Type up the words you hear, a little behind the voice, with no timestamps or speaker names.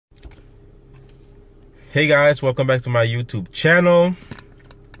Hey guys, welcome back to my YouTube channel.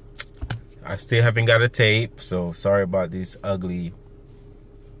 I still haven't got a tape, so sorry about this ugly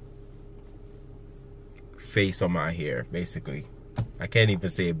face on my hair. Basically, I can't even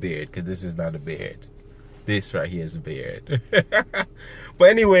say a beard because this is not a beard. This right here is a beard. But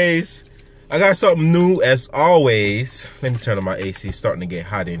anyways, I got something new as always. Let me turn on my AC. It's starting to get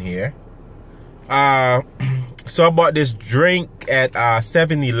hot in here. So I bought this drink at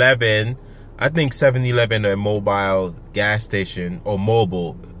 7-Eleven. I think 7-Eleven or mobile gas station, or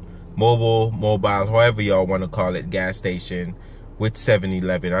mobile, however y'all want to call it, gas station with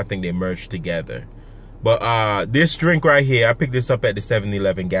 7-Eleven. I think they merged together. But this drink right here, I picked this up at the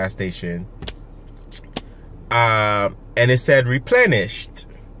 7-Eleven gas station. And it said replenished.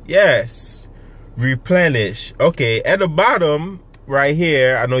 Yes, replenish. Okay, at the bottom right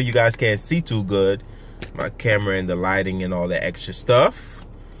here, I know you guys can't see too good, my camera and the lighting and all that extra stuff.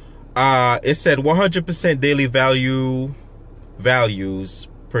 It said 100% daily values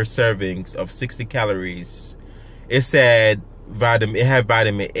per servings of 60 calories. It said it had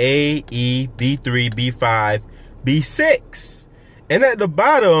vitamin A, E, B3, B5, B6. And at the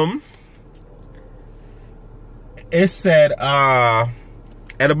bottom, it said, at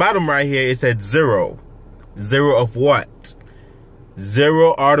the bottom right here, it said zero. Zero of what?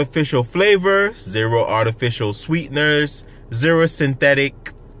 Zero artificial flavors, zero artificial sweeteners, zero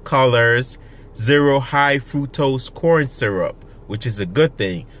synthetic colors, zero high fructose corn syrup, which is a good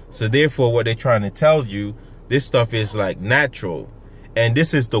thing. So therefore, what they're trying to tell you, this stuff is like natural. And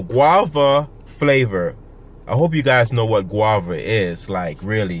this is the guava flavor. I hope you guys know what guava is. Like,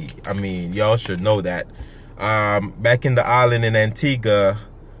 really, I mean, y'all should know that. Back in the island in Antigua,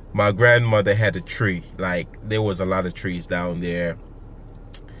 my grandmother had a tree. Like, there was a lot of trees down there,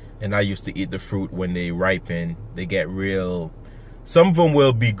 and I used to eat the fruit when they ripen. They get real, some of them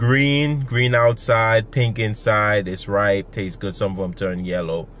will be green outside, pink inside. It's ripe, tastes good. Some of them turn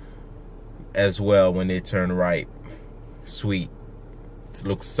yellow as well when they turn ripe. Sweet. It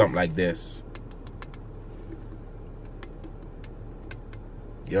looks something like this.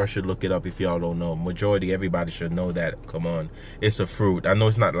 Y'all should look it up if y'all don't know. Majority, everybody should know that. Come on, it's a fruit. I know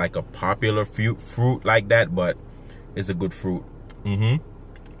it's not like a popular fruit like that, but it's a good fruit.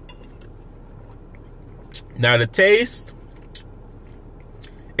 Now the taste,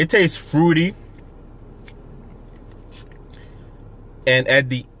 it tastes fruity, and at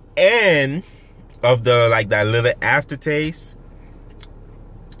the end of the, like, that little aftertaste,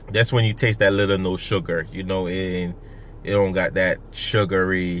 that's when you taste that little no sugar, you know, and it don't got that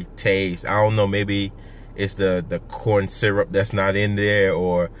sugary taste. I don't know, maybe it's the corn syrup that's not in there,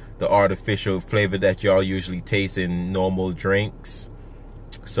 or the artificial flavor that y'all usually taste in normal drinks.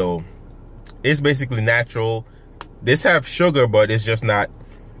 So it's basically natural. This have sugar, but it's just not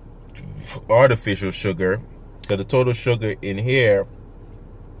artificial sugar. So the total sugar in here,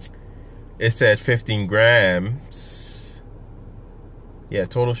 it said 15 grams. Yeah,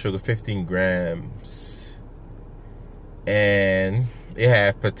 total sugar 15 grams. And it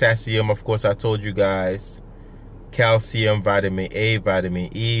have potassium, of course, I told you guys, calcium, vitamin A,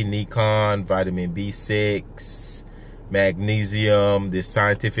 vitamin E, Nikon, vitamin B6, magnesium, this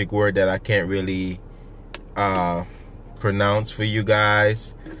scientific word that I can't really pronounce for you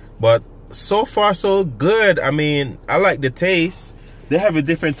guys. But so far so good. I mean, I like the taste. They have a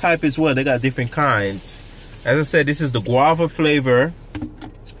different type as well. They got different kinds. As I said, this is the guava flavor,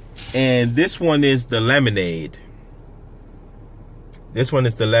 and this one is the lemonade. This one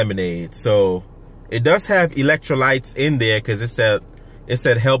is the lemonade. So it does have electrolytes in there, because it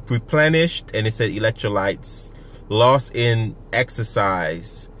said help replenish, and it said electrolytes lost in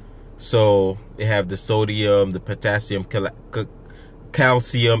exercise. So they have the sodium, the potassium,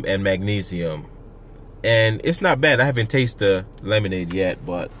 calcium, and magnesium. And it's not bad. I haven't tasted the lemonade yet,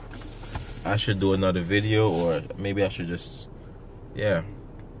 but I should do another video, or maybe I should just, yeah.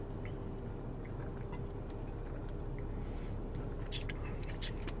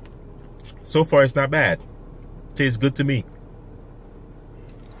 So far, it's not bad. Tastes good to me.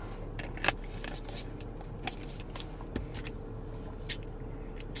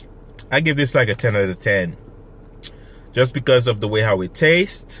 I give this like a 10 out of 10. Just because of the way how it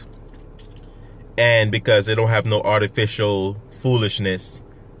tastes, and because it don't have no artificial foolishness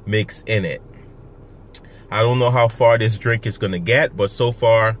mixed in it. I don't know how far this drink is gonna get, but so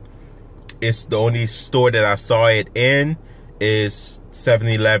far, it's the only store that I saw it in is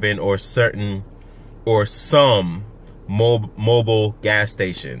 7-Eleven or some mobile gas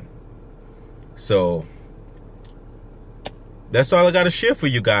station. So that's all I gotta share for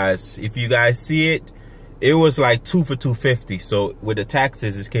you guys. If you guys see it It was like 2 for $2.50. So with the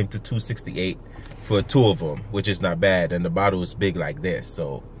taxes, it came to $2.68 for 2 of them, which is not bad. And the bottle is big like this,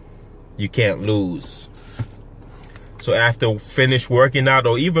 so you can't lose. So after finish working out,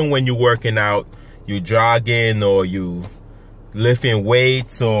 or even when you're working out, you jogging or you lifting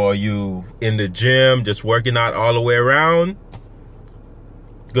weights or you in the gym, just working out all the way around,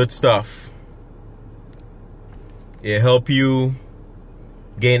 good stuff. It help you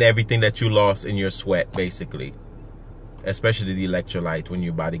gain everything that you lost in your sweat, basically, especially the electrolyte when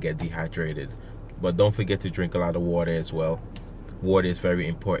your body get dehydrated. But don't forget to drink a lot of water as well. Water is very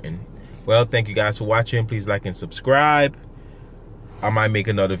important. Well, thank you guys for watching. Please like and subscribe. I might make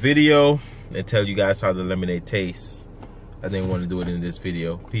another video and tell you guys how the lemonade tastes. I didn't want to do it in this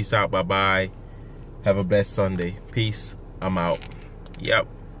video. Peace out. Bye bye. Have a blessed Sunday. Peace. I'm out. Yep.